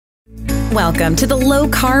Welcome to the Low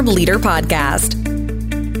Carb Leader Podcast,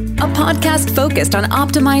 a podcast focused on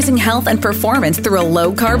optimizing health and performance through a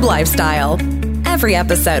low carb lifestyle. Every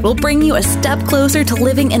episode will bring you a step closer to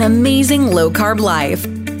living an amazing low carb life.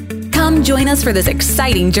 Come join us for this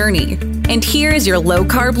exciting journey. And here is your low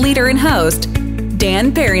carb leader and host,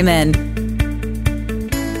 Dan Perryman.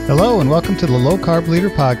 Hello and welcome to the Low Carb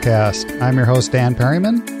Leader Podcast. I'm your host, Dan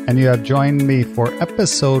Perryman, and you have joined me for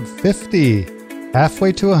episode 50.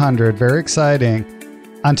 Halfway to 100, very exciting.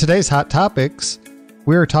 On today's Hot Topics,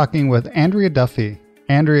 we are talking with Andrea Duffy.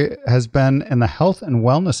 Andrea has been in the health and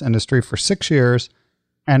wellness industry for 6 years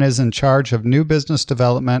and is in charge of new business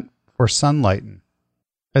development for Sunlighten.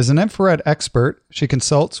 As an infrared expert, she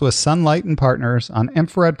consults with Sunlighten partners on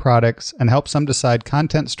infrared products and helps them decide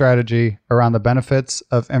content strategy around the benefits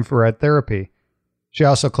of infrared therapy. She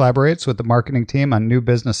also collaborates with the marketing team on new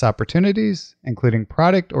business opportunities, including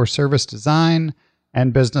product or service design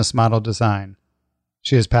and business model design.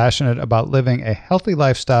 She is passionate about living a healthy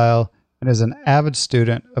lifestyle and is an avid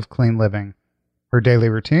student of clean living. Her daily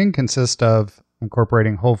routine consists of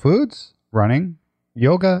incorporating whole foods, running,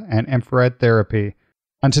 yoga, and infrared therapy.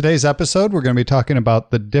 On today's episode, we're going to be talking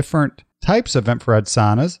about the different types of infrared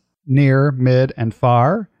saunas, near, mid, and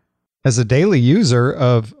far. As a daily user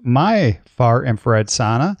of my far infrared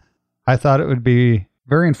sauna, I thought it would be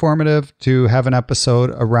very informative to have an episode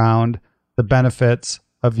around the benefits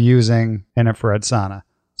of using an infrared sauna.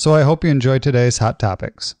 So I hope you enjoy today's Hot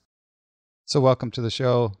Topics. So welcome to the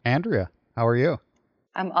show, Andrea. How are you?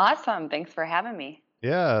 I'm awesome. Thanks for having me.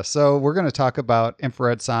 Yeah, so we're going to talk about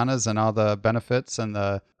infrared saunas and all the benefits and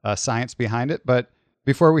the science behind it. But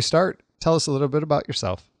before we start, tell us a little bit about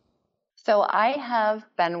yourself. So I have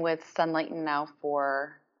been with Sunlighten now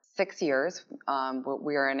for 6 years.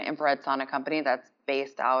 We are an infrared sauna company that's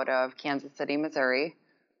based out of Kansas City, Missouri.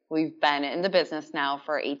 We've been in the business now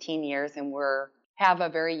for 18 years, and we have a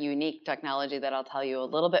very unique technology that I'll tell you a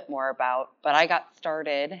little bit more about. But I got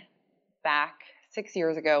started back 6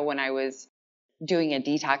 years ago when I was doing a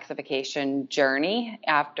detoxification journey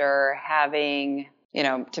after having,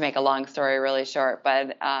 to make a long story really short,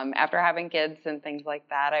 but after having kids and things like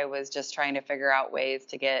that, I was just trying to figure out ways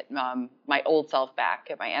to get my old self back,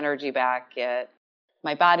 get my energy back, get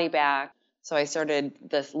my body back. So I started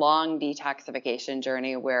this long detoxification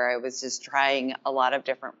journey where I was just trying a lot of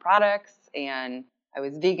different products, and I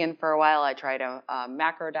was vegan for a while. I tried a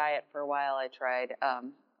macro diet for a while. I tried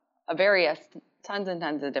tons and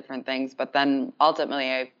tons of different things. But then ultimately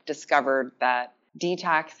I discovered that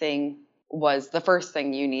detoxing was the first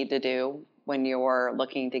thing you need to do when you're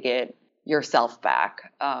looking to get yourself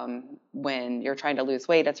back. When you're trying to lose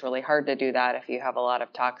weight, it's really hard to do that if you have a lot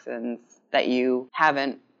of toxins that you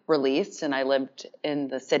haven't released. And I lived in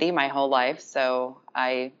the city my whole life, so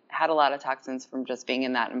I had a lot of toxins from just being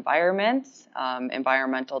in that environment,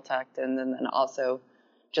 environmental toxins, and then also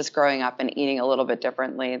just growing up and eating a little bit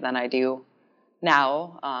differently than I do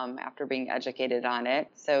now, after being educated on it.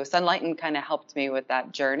 So Sunlighten kind of helped me with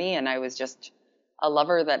that journey, and I was just a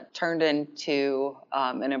lover that turned into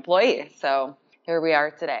an employee. So here we are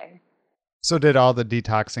today. So did all the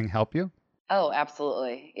detoxing help you? Oh,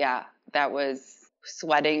 absolutely. Yeah,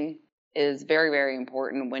 sweating is very, very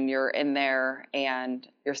important when you're in there, and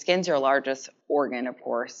your skin's your largest organ, of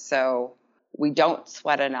course. So we don't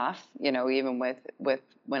sweat enough, even with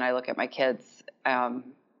when I look at my kids,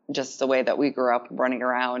 just the way that we grew up running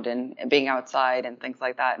around and being outside and things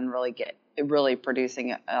like that, and really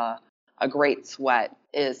producing a great sweat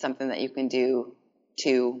is something that you can do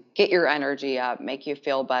to get your energy up, make you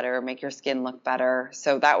feel better, make your skin look better.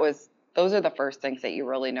 So those are the first things that you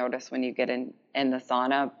really notice when you get in the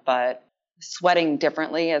sauna. But sweating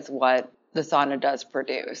differently is what the sauna does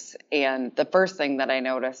produce. And the first thing that I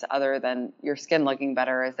notice, other than your skin looking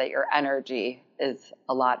better, is that your energy is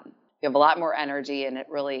you have a lot more energy, and it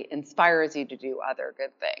really inspires you to do other good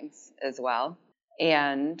things as well.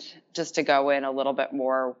 And just to go in a little bit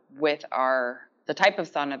more with the type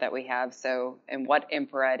of sauna that we have, and what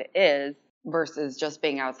infrared is versus just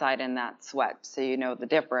being outside in that sweat, so you know the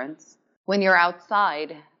difference. When you're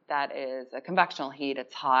outside, that is a convectional heat.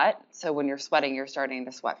 It's hot. So when you're sweating, you're starting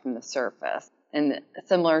to sweat from the surface. And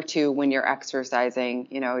similar to when you're exercising,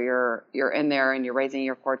 you're in there and you're raising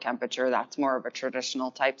your core temperature. That's more of a traditional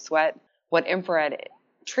type sweat. What infrared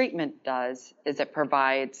treatment does is it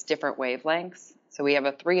provides different wavelengths. So we have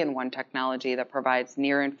a 3-in-1 technology that provides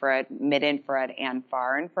near infrared, mid infrared, and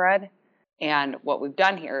far infrared. And what we've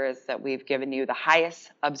done here is that we've given you the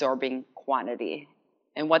highest absorbing quantity.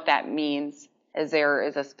 And what that means is there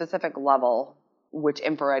is a specific level which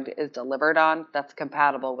infrared is delivered on that's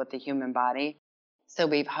compatible with the human body. So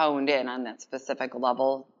we've honed in on that specific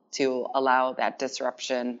level to allow that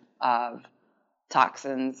disruption of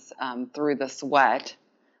toxins through the sweat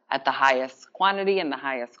at the highest quantity and the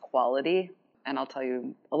highest quality. And I'll tell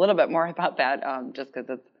you a little bit more about that just because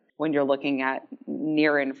it's when you're looking at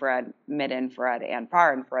near infrared, mid infrared, and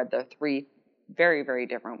far infrared, they're three very, very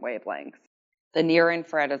different wavelengths. The near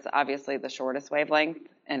infrared is obviously the shortest wavelength,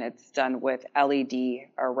 and it's done with LED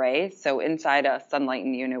arrays. So inside a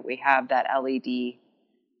sunlighting unit, we have that LED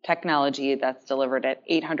technology that's delivered at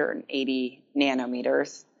 880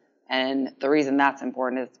 nanometers. And the reason that's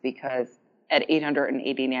important is because at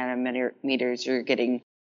 880 nanometers, you're getting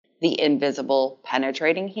the invisible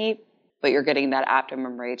penetrating heat, but you're getting that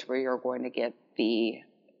optimum range where you're going to get the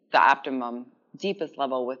optimum deepest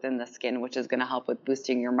level within the skin, which is going to help with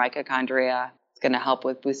boosting your mitochondria. It's going to help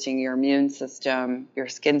with boosting your immune system, your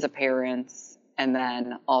skin's appearance, and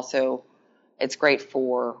then also it's great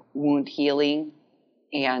for wound healing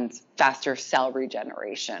and faster cell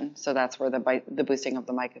regeneration. So that's where the boosting of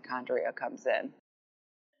the mitochondria comes in.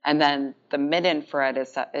 And then the mid-infrared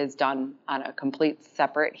is done on a complete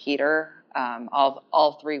separate heater.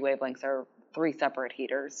 All three wavelengths are three separate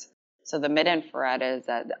heaters. So the mid-infrared is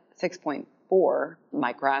at 6.4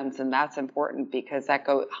 microns, and that's important because that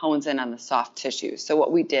hones in on the soft tissue. So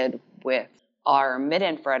what we did with our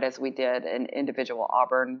mid-infrared is we did an individual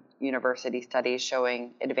Auburn University study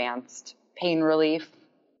showing advanced pain relief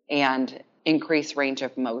and increased range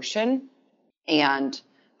of motion. And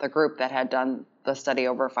the group that had done the study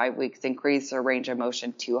over 5 weeks increased their range of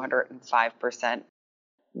motion 205%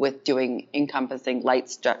 with doing encompassing light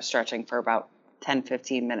stretching for about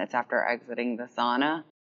 10-15 minutes after exiting the sauna.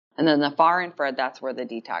 And then the far infrared, that's where the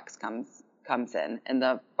detox comes in. And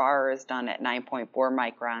the far is done at 9.4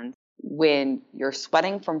 microns. When you're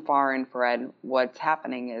sweating from far infrared, what's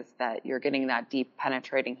happening is that you're getting that deep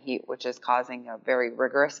penetrating heat, which is causing a very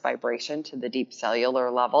rigorous vibration to the deep cellular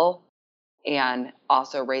level and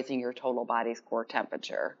also raising your total body's core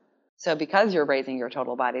temperature. So because you're raising your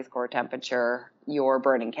total body's core temperature, you're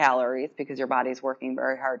burning calories because your body's working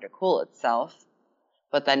very hard to cool itself.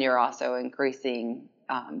 But then you're also increasing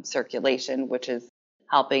circulation, which is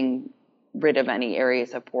helping rid of any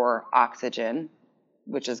areas of poor oxygen,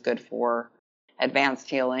 which is good for advanced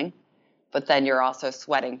healing. But then you're also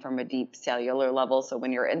sweating from a deep cellular level. So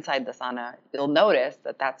when you're inside the sauna, you'll notice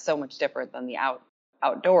that that's so much different than the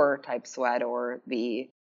outdoor type sweat or the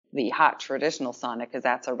hot traditional sauna, because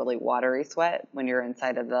that's a really watery sweat. When you're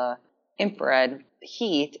inside of the infrared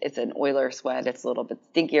heat, it's an oiler sweat. It's a little bit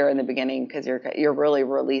stinkier in the beginning because you're really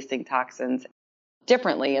releasing toxins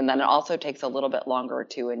differently. And then it also takes a little bit longer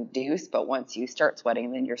to induce. But once you start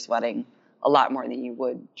sweating, then you're sweating a lot more than you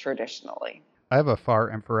would traditionally. I have a far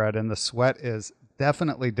infrared, and the sweat is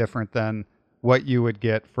definitely different than what you would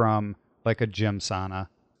get from like a gym sauna.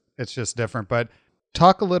 It's just different. But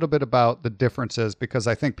talk a little bit about the differences, because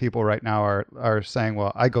I think people right now are saying,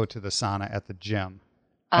 well, I go to the sauna at the gym.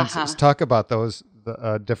 And so talk about those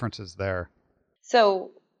differences there.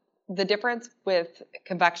 So the difference with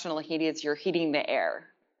convectional heat is you're heating the air.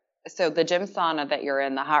 So the gym sauna that you're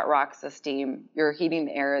in, the hot rocks, the steam, you're heating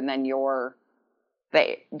the air, and then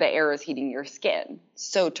the air is heating your skin.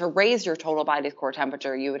 So to raise your total body's core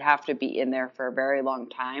temperature, you would have to be in there for a very long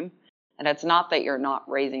time. And it's not that you're not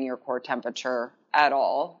raising your core temperature at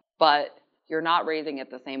all, but you're not raising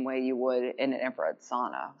it the same way you would in an infrared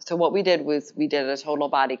sauna. So what we did was we did a total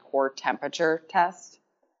body core temperature test.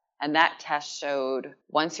 And that test showed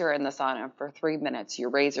once you're in the sauna for 3 minutes, you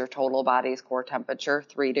raise your total body's core temperature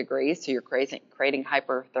 3 degrees. So you're creating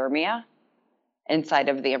hyperthermia inside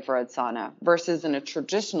of the infrared sauna, versus in a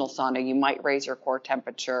traditional sauna, you might raise your core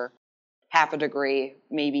temperature half a degree,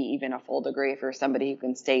 maybe even a full degree if you're somebody who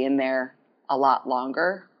can stay in there a lot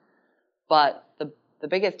longer. But the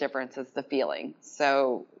biggest difference is the feeling.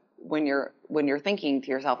 So when you're thinking to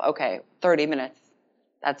yourself, okay, 30 minutes,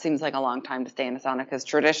 that seems like a long time to stay in a sauna, because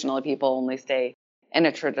traditionally people only stay in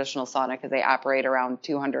a traditional sauna because they operate around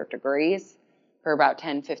 200 degrees for about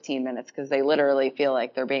 10-15 minutes because they literally feel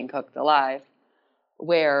like they're being cooked alive.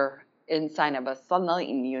 Where inside of a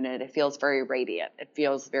sunlighting unit, it feels very radiant. It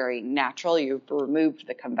feels very natural. You've removed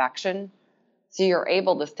the convection. So you're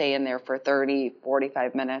able to stay in there for 30,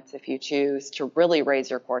 45 minutes if you choose to really raise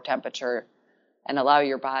your core temperature and allow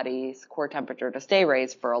your body's core temperature to stay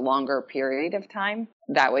raised for a longer period of time.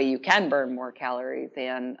 That way you can burn more calories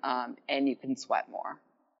and you can sweat more.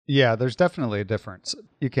 Yeah, there's definitely a difference.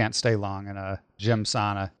 You can't stay long in a gym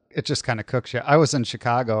sauna. It just kind of cooks you. I was in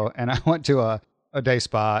Chicago and I went to a day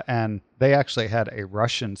spa, and they actually had a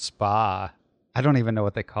Russian spa. I don't even know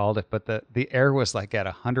what they called it, but the air was like at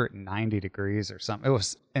 190 degrees or something. It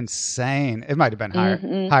was insane. It might have been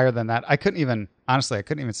higher than that. I honestly, I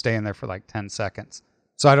couldn't even stay in there for like 10 seconds.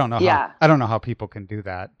 So I don't know Yeah. how people can do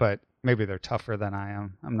that, but maybe they're tougher than I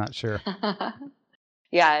am. I'm not sure.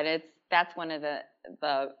 Yeah, and that's one of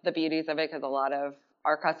the beauties of it, because a lot of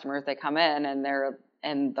our customers, they come in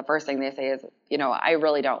and the first thing they say is, I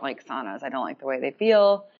really don't like saunas. I don't like the way they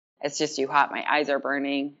feel. It's just too hot. My eyes are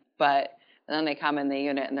burning. But then they come in the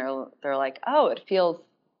unit and they're like, oh, it feels.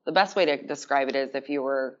 The best way to describe it is if you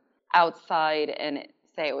were outside and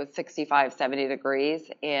say it was 65, 70 degrees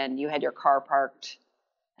and you had your car parked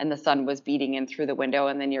and the sun was beating in through the window,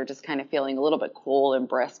 and then you're just kind of feeling a little bit cool and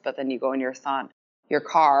brisk, but then you go in your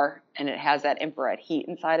car and it has that infrared heat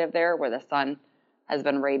inside of there where the sun has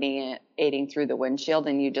been radiating through the windshield,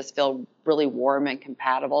 and you just feel really warm and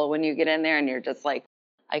compatible when you get in there, and you're just like,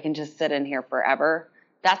 I can just sit in here forever.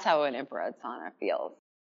 That's how an infrared sauna feels.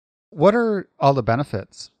 What are all the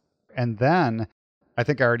benefits? And then I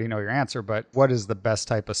think I already know your answer, but what is the best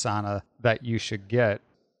type of sauna that you should get?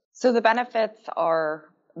 So the benefits are,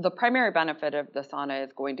 the primary benefit of the sauna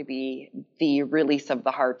is going to be the release of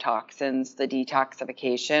the hard toxins, the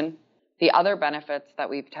detoxification. The other benefits that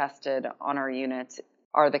we've tested on our units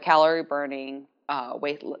are the calorie burning,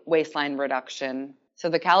 waistline reduction. So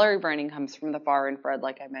the calorie burning comes from the far infrared,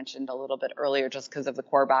 like I mentioned a little bit earlier, just because of the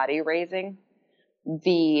core body raising.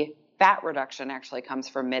 The fat reduction actually comes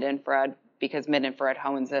from mid-infrared, because mid-infrared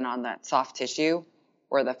hones in on that soft tissue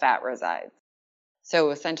where the fat resides.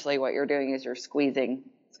 So essentially what you're doing is you're squeezing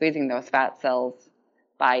those fat cells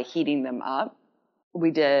by heating them up. We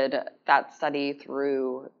did that study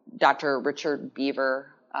through Dr. Richard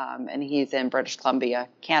Beaver, and he's in British Columbia,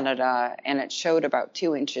 Canada, and it showed about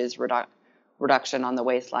 2 inches reduction on the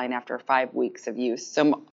waistline after 5 weeks of use.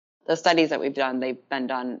 So the studies that we've done, they've been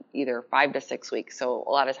done either 5 to 6 weeks. So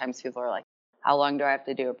a lot of times people are like, how long do I have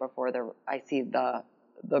to do it before I see the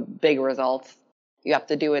big results? You have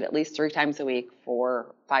to do it at least 3 times a week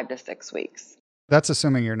for 5 to 6 weeks. That's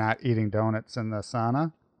assuming you're not eating donuts in the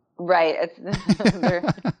sauna. Right.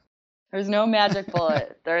 There's no magic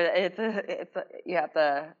bullet. You have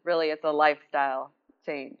to really, it's a lifestyle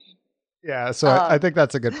change. Yeah. So I think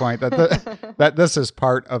that's a good point, that this is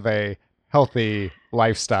part of a healthy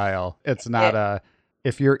lifestyle. It's not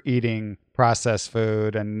if you're eating processed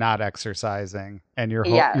food and not exercising and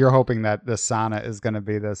you're hoping that the sauna is going to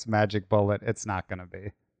be this magic bullet. It's not going to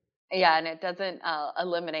be. Yeah, and it doesn't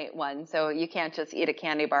eliminate one. So you can't just eat a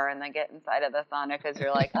candy bar and then get inside of the sauna because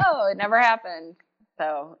you're like, oh, it never happened.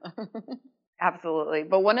 So absolutely.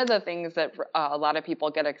 But one of the things that a lot of people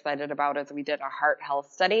get excited about is we did a heart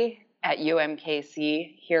health study at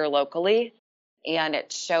UMKC here locally, and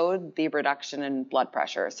it showed the reduction in blood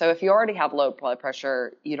pressure. So if you already have low blood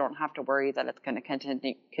pressure, you don't have to worry that it's going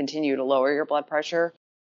to continue to lower your blood pressure.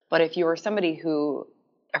 But if you are somebody who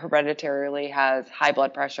hereditarily has high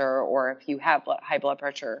blood pressure, or if you have high blood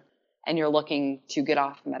pressure and you're looking to get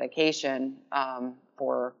off medication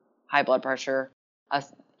for high blood pressure,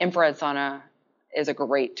 infrared sauna is a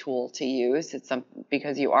great tool to use. It's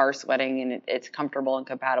because you are sweating and it's comfortable and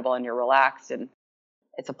compatible and you're relaxed, and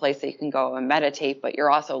it's a place that you can go and meditate, but you're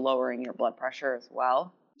also lowering your blood pressure as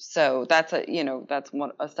well. So that's a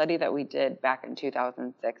study that we did back in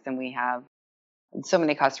 2006, and we have so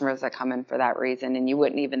many customers that come in for that reason, and you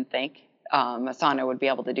wouldn't even think a sauna would be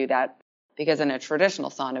able to do that, because in a traditional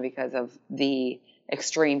sauna, because of the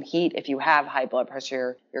extreme heat, if you have high blood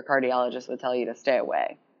pressure, your cardiologist would tell you to stay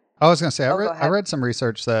away. I was going to say, Go I read some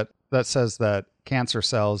research that says that cancer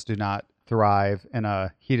cells do not thrive in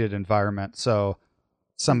a heated environment. So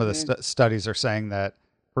some of the studies are saying that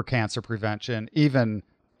for cancer prevention, even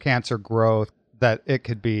cancer growth, that it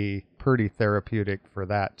could be pretty therapeutic for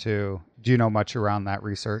that too. Do you know much around that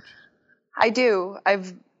research? I do.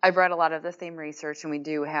 I've read a lot of the same research, and we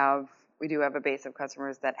do have a base of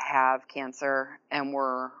customers that have cancer, and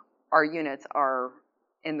our units are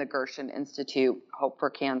in the Gershon Institute, Hope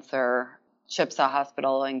for Cancer, Chipsa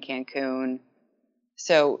Hospital in Cancun.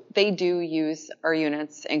 So they do use our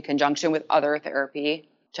units in conjunction with other therapy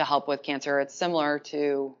to help with cancer. It's similar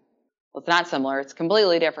to, well, it's not similar, it's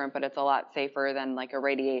completely different, but it's a lot safer than like a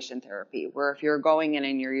radiation therapy, where if you're going in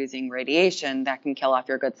and you're using radiation, that can kill off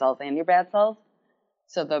your good cells and your bad cells.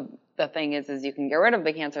 So the thing is you can get rid of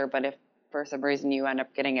the cancer, but if for some reason you end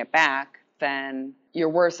up getting it back, then you're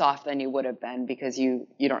worse off than you would have been, because you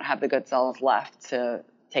don't have the good cells left to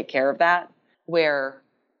take care of that. Where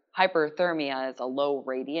hyperthermia is a low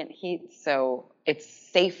radiant heat, so it's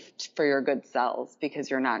safe for your good cells,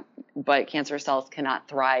 because but cancer cells cannot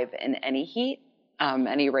thrive in any heat,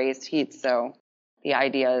 any raised heat. So the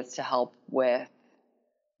idea is to help with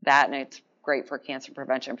that, and it's great for cancer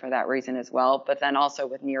prevention for that reason as well. But then also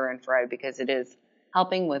with near infrared, because it is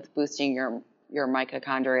helping with boosting your your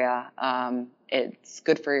mitochondria. It's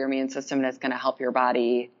good for your immune system, and it's going to help your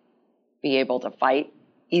body be able to fight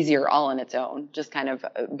easier all on its own. Just kind of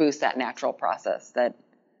boost that natural process that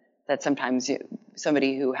sometimes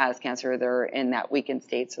somebody who has cancer, they're in that weakened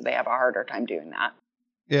state, so they have a harder time doing that.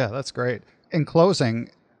 Yeah, that's great. In closing,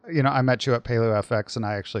 I met you at Paleo FX, and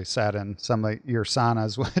I actually sat in some of your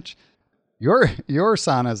saunas, which your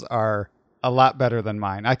saunas are a lot better than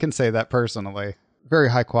mine. I can say that personally. Very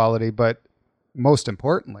high quality, but most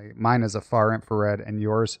importantly, mine is a far infrared, and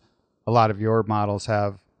yours, a lot of your models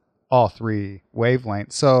have all 3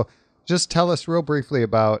 wavelengths. So just tell us real briefly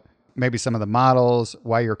about maybe some of the models,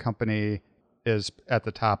 why your company is at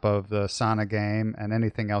the top of the sauna game, and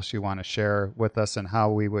anything else you want to share with us and how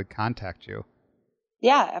we would contact you.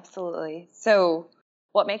 Yeah, absolutely. So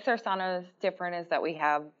what makes our saunas different is that we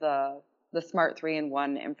have the Smart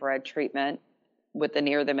 3-in-1 infrared treatment with the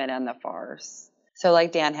near, the mid, and the fars. So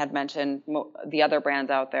like Dan had mentioned, the other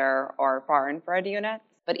brands out there are far infrared units,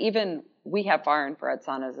 but even we have far infrared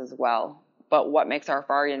saunas as well. But what makes our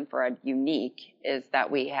far infrared unique is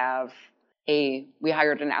that we hired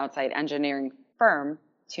an outside engineering firm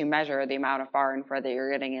to measure the amount of far infrared that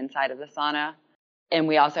you're getting inside of the sauna. And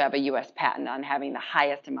we also have a U.S. patent on having the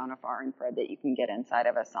highest amount of far infrared that you can get inside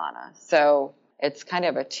of a sauna. So it's kind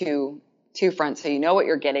of a two front. So you know what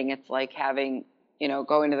you're getting. It's like having,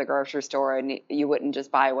 going to the grocery store, and you wouldn't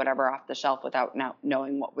just buy whatever off the shelf without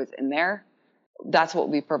knowing what was in there. That's what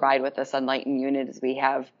we provide with the Sunlighten unit, is we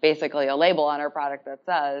have basically a label on our product that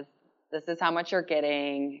says, this is how much you're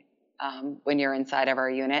getting when you're inside of our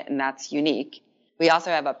unit, and that's unique. We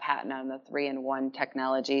also have a patent on the 3-in-1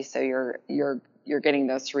 technology, so you're getting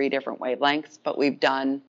those 3 different wavelengths. But we've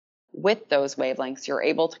done, with those wavelengths, you're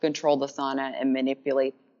able to control the sauna and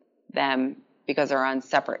manipulate them because they're on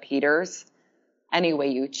separate heaters any way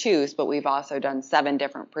you choose. But we've also done 7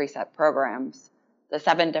 different preset programs. The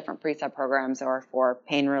 7 different preset programs are for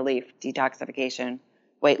pain relief, detoxification,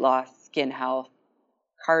 weight loss, skin health,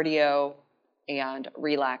 cardio, and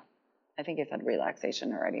relax. I think I said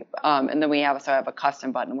relaxation already. And then we also have a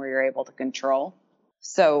custom button where you're able to control.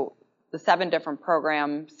 So the 7 different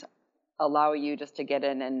programs allow you just to get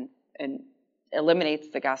in and eliminates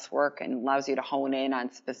the guesswork and allows you to hone in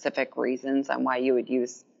on specific reasons on why you would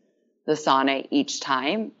use the sauna each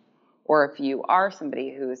time. Or if you are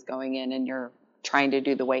somebody who is going in and you're trying to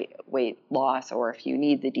do the weight loss, or if you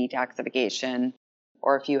need the detoxification,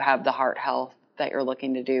 or if you have the heart health that you're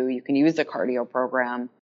looking to do, you can use the cardio program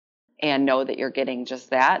and know that you're getting just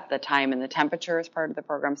that. The time and the temperature is part of the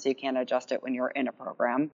program, so you can adjust it when you're in a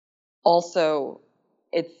program. Also,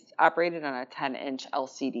 it's operated on a 10-inch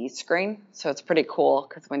LCD screen, so it's pretty cool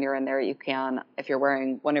because when you're in there, you can, if you're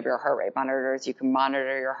wearing one of your heart rate monitors, you can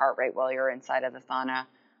monitor your heart rate while you're inside of the sauna,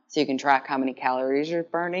 so you can track how many calories you're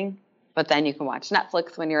burning. But then you can watch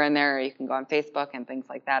Netflix when you're in there, or you can go on Facebook and things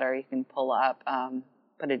like that, or you can pull up,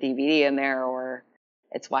 put a DVD in there, or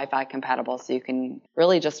it's Wi-Fi compatible, so you can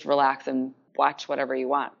really just relax and watch whatever you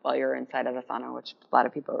want while you're inside of the sauna, which a lot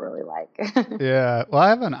of people really like. Yeah. Well, I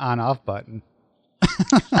have an on-off button.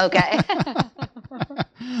 Okay.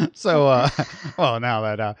 So, well, now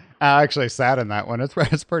that I actually sat in that one,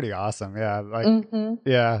 it's pretty awesome. Yeah.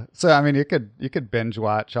 Yeah. So, I mean, you could binge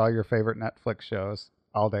watch all your favorite Netflix shows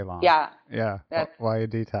all day long. Yeah. Yeah. While you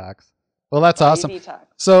detox. Well, that's awesome.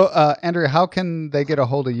 So, Andrea, how can they get a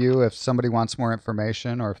hold of you if somebody wants more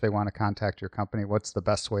information, or if they want to contact your company? What's the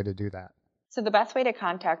best way to do that? So the best way to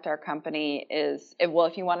contact our company is,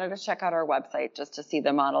 if you wanted to check out our website just to see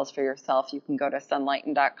the models for yourself, you can go to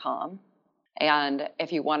sunlighten.com. And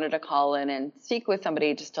if you wanted to call in and speak with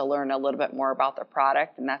somebody just to learn a little bit more about the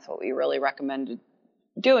product, and that's what we really recommend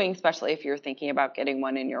doing, especially if you're thinking about getting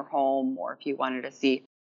one in your home, or if you wanted to see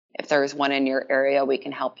if there's one in your area, we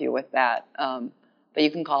can help you with that. But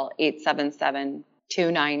you can call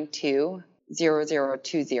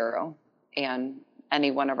 877-292-0020, and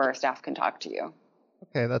any one of our staff can talk to you.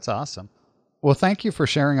 Okay, that's awesome. Well, thank you for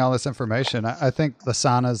sharing all this information. I think the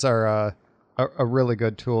saunas are a really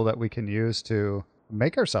good tool that we can use to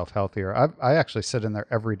make ourselves healthier. I actually sit in there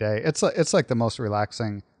every day. It's like the most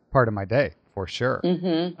relaxing part of my day, for sure.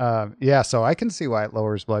 Mm-hmm. Yeah, so I can see why it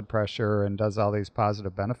lowers blood pressure and does all these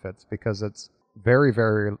positive benefits, because it's very,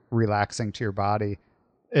 very relaxing to your body.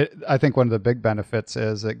 I think one of the big benefits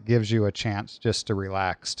is it gives you a chance just to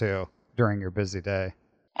relax too during your busy day.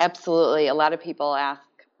 Absolutely. A lot of people ask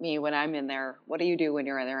me when I'm in there, what do you do when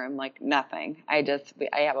you're in there? I'm like, nothing. I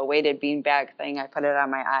have a weighted beanbag thing. I put it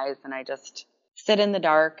on my eyes and I just sit in the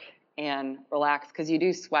dark and relax, because you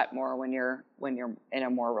do sweat more when you're in a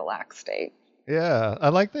more relaxed state. Yeah, I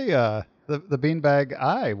like the the beanbag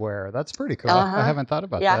eyewear. That's pretty cool. I haven't thought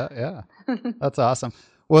about that. Yeah. That's awesome.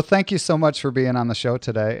 Well, thank you so much for being on the show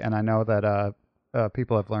today. And I know that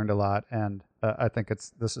people have learned a lot, and I think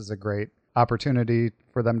this is a great opportunity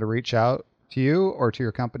for them to reach out to you or to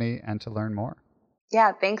your company and to learn more.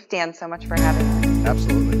 Yeah, thanks, Dan, so much for having us.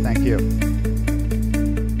 Absolutely. Thank you.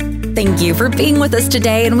 Thank you for being with us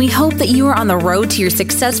today, and we hope that you are on the road to your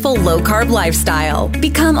successful low-carb lifestyle.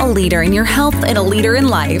 Become a leader in your health and a leader in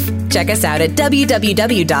life. Check us out at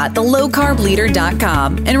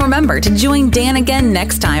www.thelowcarbleader.com. And remember to join Dan again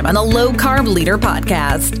next time on the Low Carb Leader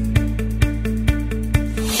Podcast.